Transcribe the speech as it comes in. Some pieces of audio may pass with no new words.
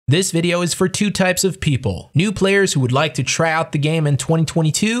This video is for two types of people: new players who would like to try out the game in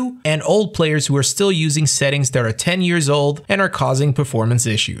 2022, and old players who are still using settings that are 10 years old and are causing performance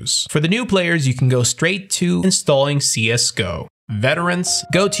issues. For the new players, you can go straight to installing CSGO. Veterans,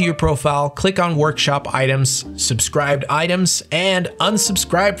 go to your profile, click on workshop items, subscribed items, and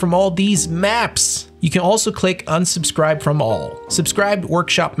unsubscribe from all these maps. You can also click unsubscribe from all. Subscribed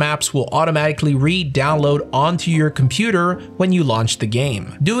workshop maps will automatically re-download onto your computer when you launch the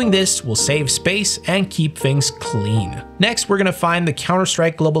game. Doing this will save space and keep things clean. Next, we're gonna find the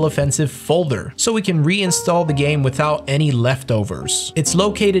Counter-Strike Global Offensive folder so we can reinstall the game without any leftovers. It's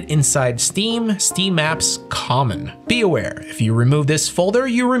located inside Steam, Steam Apps Common. Be aware, if you remove this folder,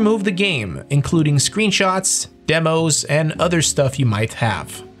 you remove the game, including screenshots, demos, and other stuff you might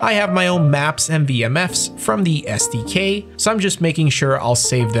have. I have my own maps and VMFs from the SDK, so I'm just making sure I'll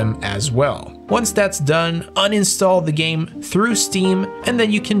save them as well. Once that's done, uninstall the game through Steam, and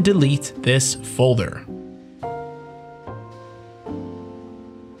then you can delete this folder.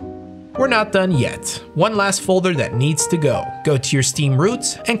 We're not done yet. One last folder that needs to go. Go to your Steam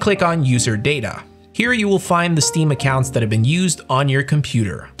root and click on User Data. Here you will find the Steam accounts that have been used on your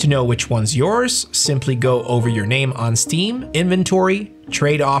computer. To know which one's yours, simply go over your name on Steam, Inventory,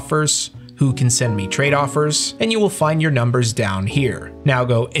 Trade Offers, Who Can Send Me Trade Offers, and you will find your numbers down here. Now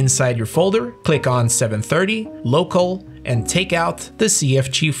go inside your folder, click on 730, Local, and take out the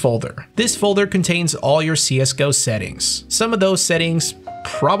CFG folder. This folder contains all your CSGO settings. Some of those settings,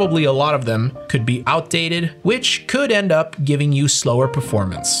 probably a lot of them, could be outdated, which could end up giving you slower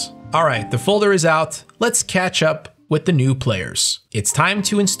performance. Alright, the folder is out. Let's catch up with the new players. It's time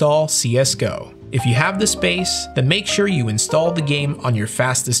to install CSGO. If you have the space, then make sure you install the game on your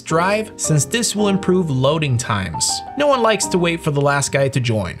fastest drive, since this will improve loading times. No one likes to wait for the last guy to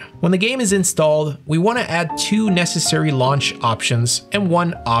join. When the game is installed, we want to add 2 necessary launch options and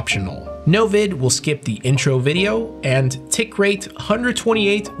 1 optional. No vid will skip the intro video, and tick rate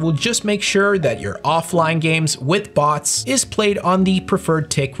 128 will just make sure that your offline games with bots is played on the preferred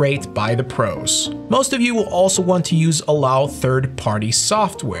tick rate by the pros. Most of you will also want to use allow third-party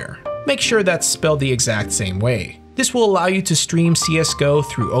software. Make sure that's spelled the exact same way. This will allow you to stream CSGO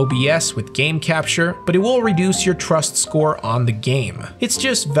through OBS with game capture, but it will reduce your trust score on the game. It's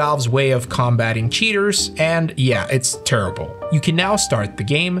just Valve's way of combating cheaters, and yeah, it's terrible. You can now start the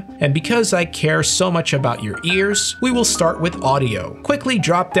game, and because I care so much about your ears, we will start with audio. Quickly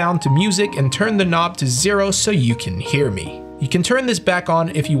drop down to music and turn the knob to 0 so you can hear me. You can turn this back on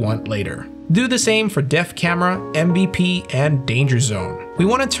if you want later. Do the same for Def Camera, MVP, and Danger Zone. We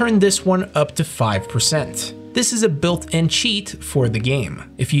want to turn this one up to 5%. This is a built-in cheat for the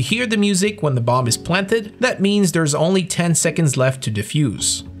game. If you hear the music when the bomb is planted, that means there's only 10 seconds left to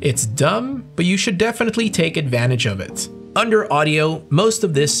defuse. It's dumb, but you should definitely take advantage of it. Under audio, most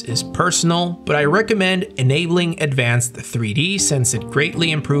of this is personal, but I recommend enabling advanced 3D since it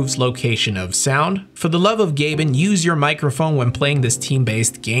greatly improves location of sound. For the love of Gaben, use your microphone when playing this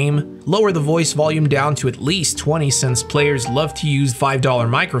team-based game. Lower the voice volume down to at least 20 since players love to use $5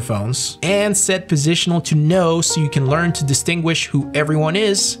 microphones. And set positional to no so you can learn to distinguish who everyone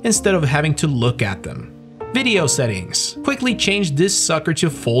is instead of having to look at them. Video settings. Quickly change this sucker to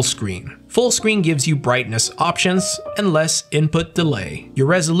full screen. Full screen gives you brightness options and less input delay. Your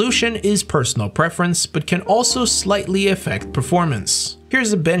resolution is personal preference, but can also slightly affect performance.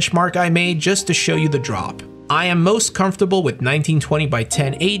 Here's a benchmark I made just to show you the drop. I am most comfortable with 1920 by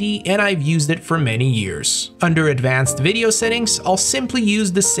 1080 and I've used it for many years. Under advanced video settings, I'll simply use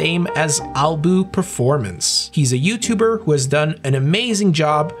the same as Albu Performance. He's a YouTuber who has done an amazing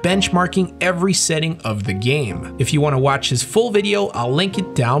job benchmarking every setting of the game. If you want to watch his full video, I'll link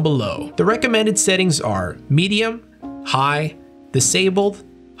it down below. The recommended settings are medium, high, disabled,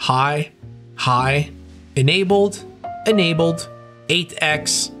 high, high, enabled, enabled,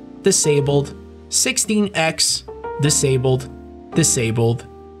 8x, disabled, 16x, disabled, disabled,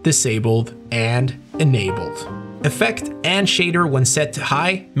 disabled, and enabled. Effect and shader when set to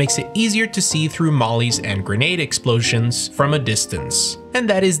high makes it easier to see through mollies and grenade explosions from a distance. And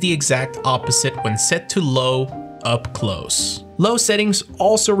that is the exact opposite when set to low, up close. Low settings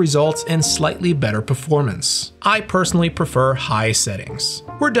also result in slightly better performance. I personally prefer high settings.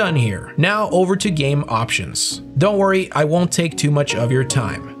 We're done here. Now over to game options. Don't worry, I won't take too much of your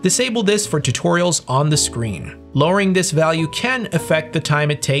time. Disable this for tutorials on the screen. Lowering this value can affect the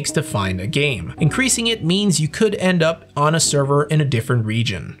time it takes to find a game. Increasing it means you could end up on a server in a different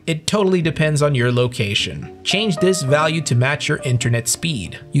region. It totally depends on your location. Change this value to match your internet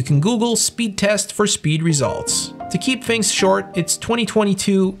speed. You can Google speed test for speed results. To keep things short, it's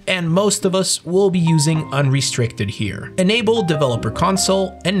 2022 and most of us will be using unrestricted here. Enable developer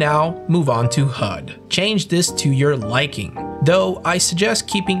console and now move on to HUD. Change this to your liking, though I suggest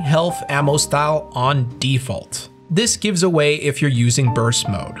keeping health ammo style on default. This gives away if you're using burst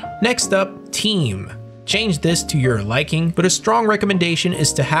mode. Next up, team. Change this to your liking, but a strong recommendation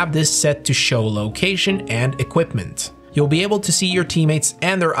is to have this set to show location and equipment. You'll be able to see your teammates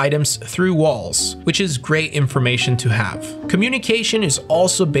and their items through walls, which is great information to have. Communication is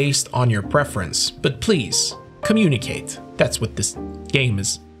also based on your preference, but please, communicate. That's what this game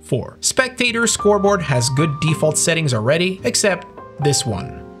is for. Spectator scoreboard has good default settings already, except this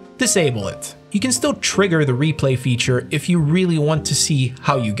one. Disable it. You can still trigger the replay feature if you really want to see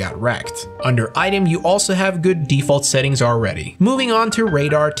how you got wrecked. Under item, you also have good default settings already. Moving on to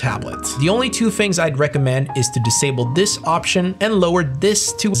radar tablet. The only two things I'd recommend is to disable this option and lower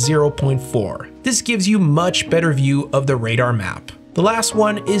this to 0.4. This gives you much better view of the radar map. The last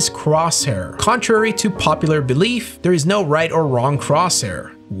one is crosshair. Contrary to popular belief, there is no right or wrong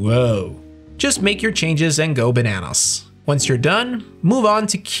crosshair. Whoa. Just make your changes and go bananas. Once you're done, move on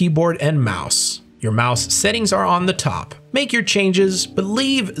to keyboard and mouse. Your mouse settings are on the top. Make your changes, but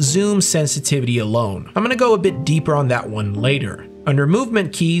leave zoom sensitivity alone. I'm gonna go a bit deeper on that one later. Under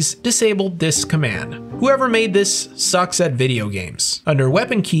movement keys, disable this command. Whoever made this sucks at video games. Under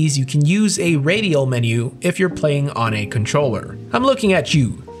weapon keys, you can use a radial menu if you're playing on a controller. I'm looking at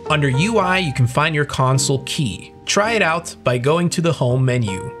you. Under UI, you can find your console key. Try it out by going to the home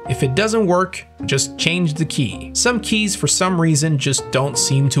menu. If it doesn't work, just change the key. Some keys for some reason just don't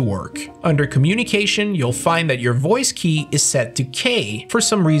seem to work. Under communication, you'll find that your voice key is set to K for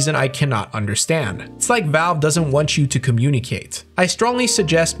some reason I cannot understand. It's like Valve doesn't want you to communicate. I strongly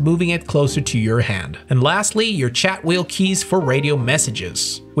suggest moving it closer to your hand. And lastly, your chat wheel keys for radio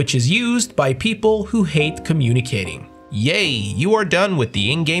messages, which is used by people who hate communicating. Yay, you are done with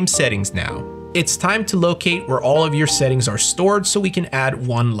the in-game settings now. It's time to locate where all of your settings are stored so we can add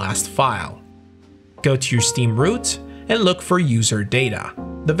one last file. Go to your Steam root and look for user data.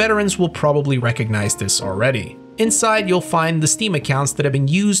 The veterans will probably recognize this already. Inside, you'll find the Steam accounts that have been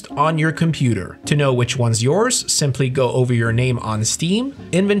used on your computer. To know which one's yours, simply go over your name on Steam,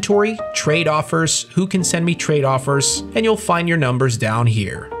 inventory, trade offers, who can send me trade offers, and you'll find your numbers down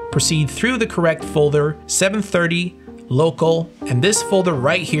here. Proceed through the correct folder, 730, local, and this folder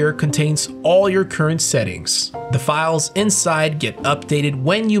right here contains all your current settings. The files inside get updated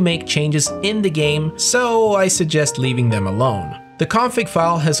when you make changes in the game, so I suggest leaving them alone. The config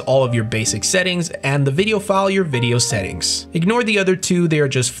file has all of your basic settings and the video file your video settings. Ignore the other two, they are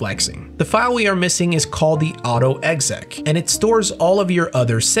just flexing. The file we are missing is called the Autoexec, and it stores all of your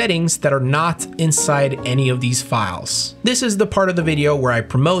other settings that are not inside any of these files. This is the part of the video where I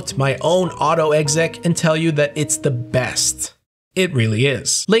promote my own Autoexec and tell you that it's the best. It really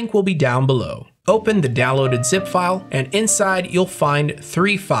is. Link will be down below. Open the downloaded zip file, and inside you'll find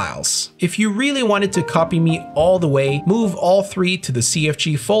 3 files. If you really wanted to copy me all the way, move all 3 to the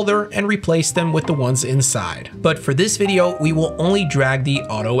CFG folder and replace them with the ones inside. But for this video, we will only drag the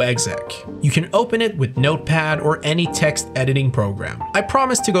Autoexec. You can open it with Notepad or any text editing program. I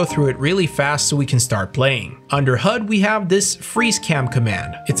promise to go through it really fast so we can start playing. Under HUD, we have this freeze cam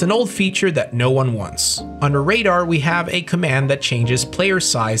command. It's an old feature that no one wants. Under radar, we have a command that changes player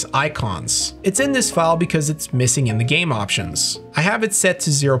size icons. It's in this file because it's missing in the game options. I have it set to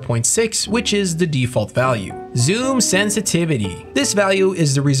 0.6, which is the default value. Zoom sensitivity. This value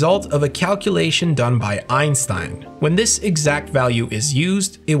is the result of a calculation done by Einstein. When this exact value is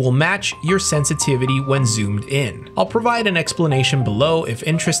used, it will match your sensitivity when zoomed in. I'll provide an explanation below if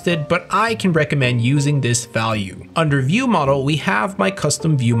interested, but I can recommend using this value. Under view model, we have my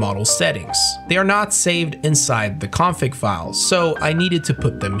custom view model settings. They are not saved inside the config files, so I needed to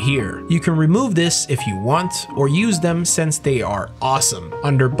put them here. You can remove this if you want, or use them since they are awesome.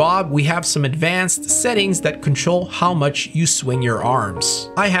 Under Bob, we have some advanced settings that control how much you swing your arms.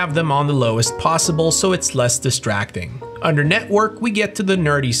 I have them on the lowest possible so it's less distracting. Under network, we get to the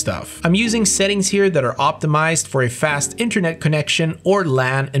nerdy stuff. I'm using settings here that are optimized for a fast internet connection or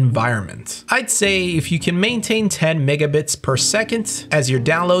LAN environment. I'd say if you can maintain 10 megabits per second as your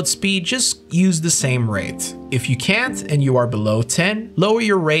download speed, just use the same rate. If you can't and you are below 10, lower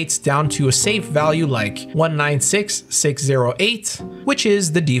your rates down to a safe value like 196.608, which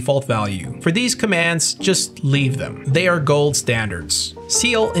is the default value. For these commands, just leave them. They are gold standards.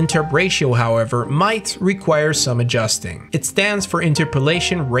 CL interp ratio, however, might require some adjusting. It stands for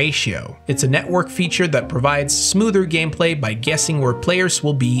interpolation ratio. It's a network feature that provides smoother gameplay by guessing where players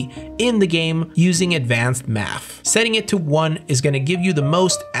will be in the game using advanced math. Setting it to 1 is going to give you the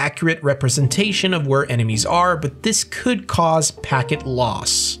most accurate representation of where enemies are, but this could cause packet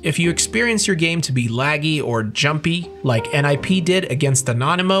loss. If you experience your game to be laggy or jumpy, like NIP did against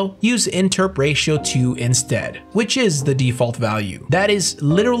Anonymous, use interp ratio 2 instead, which is the default value. That is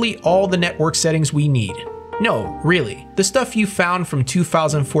literally all the network settings we need. No, really. The stuff you found from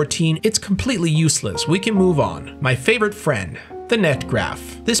 2014, it's completely useless. We can move on. My favorite friend, the net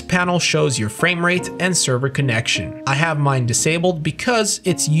graph. This panel shows your frame rate and server connection. I have mine disabled because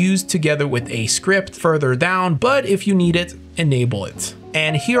it's used together with a script further down, but if you need it, enable it.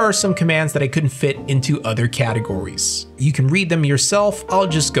 And here are some commands that I couldn't fit into other categories. You can read them yourself, I'll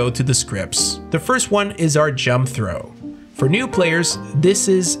just go to the scripts. The first one is our jump throw. For new players, this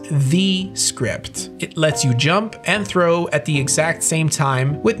is the script. It lets you jump and throw at the exact same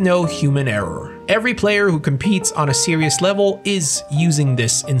time with no human error. Every player who competes on a serious level is using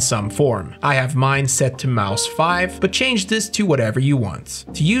this in some form. I have mine set to mouse 5, but change this to whatever you want.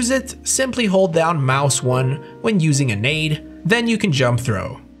 To use it, simply hold down mouse 1 when using a nade, then you can jump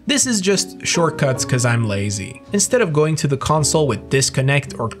throw. This is just shortcuts because I'm lazy. Instead of going to the console with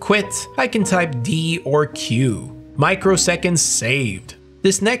disconnect or quit, I can type D or Q. Microseconds saved.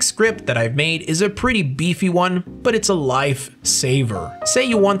 This next script that I've made is a pretty beefy one, but it's a life saver. Say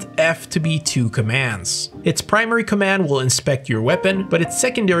you want F to be 2 commands. Its primary command will inspect your weapon, but its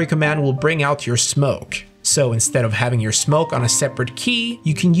secondary command will bring out your smoke. So instead of having your smoke on a separate key,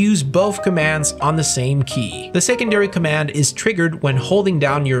 you can use both commands on the same key. The secondary command is triggered when holding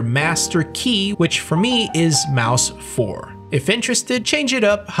down your master key, which for me is mouse 4. If interested, change it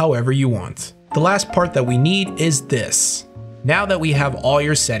up however you want. The last part that we need is this. Now that we have all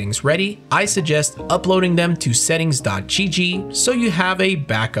your settings ready, I suggest uploading them to settings.gg so you have a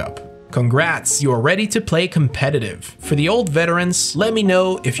backup. Congrats, you are ready to play competitive. For the old veterans, let me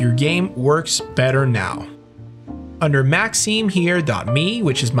know if your game works better now. Under MaximHere.me,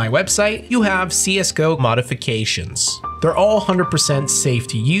 which is my website, you have CSGO modifications. They're all 100% safe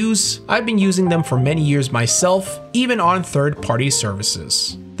to use. I've been using them for many years myself, even on third-party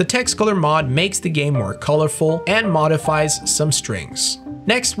services. The text color mod makes the game more colorful and modifies some strings.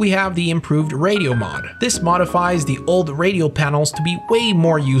 Next, we have the improved radio mod. This modifies the old radio panels to be way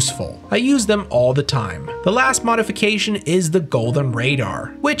more useful. I use them all the time. The last modification is the golden radar,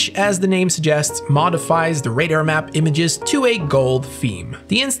 which, as the name suggests, modifies the radar map images to a gold theme.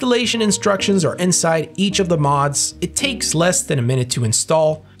 The installation instructions are inside each of the mods. It takes less than a minute to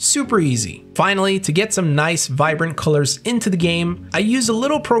install. Super easy. Finally, to get some nice vibrant colors into the game, I use a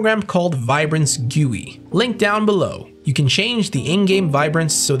little program called Vibrance GUI, linked down below. You can change the in-game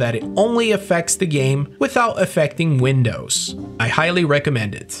vibrance so that it only affects the game without affecting Windows. I highly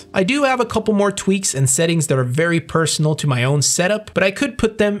recommend it. I do have a couple more tweaks and settings that are very personal to my own setup, but I could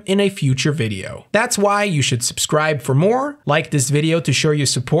put them in a future video. That's why you should subscribe for more, like this video to show your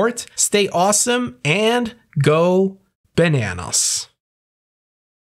support, stay awesome, and go bananas.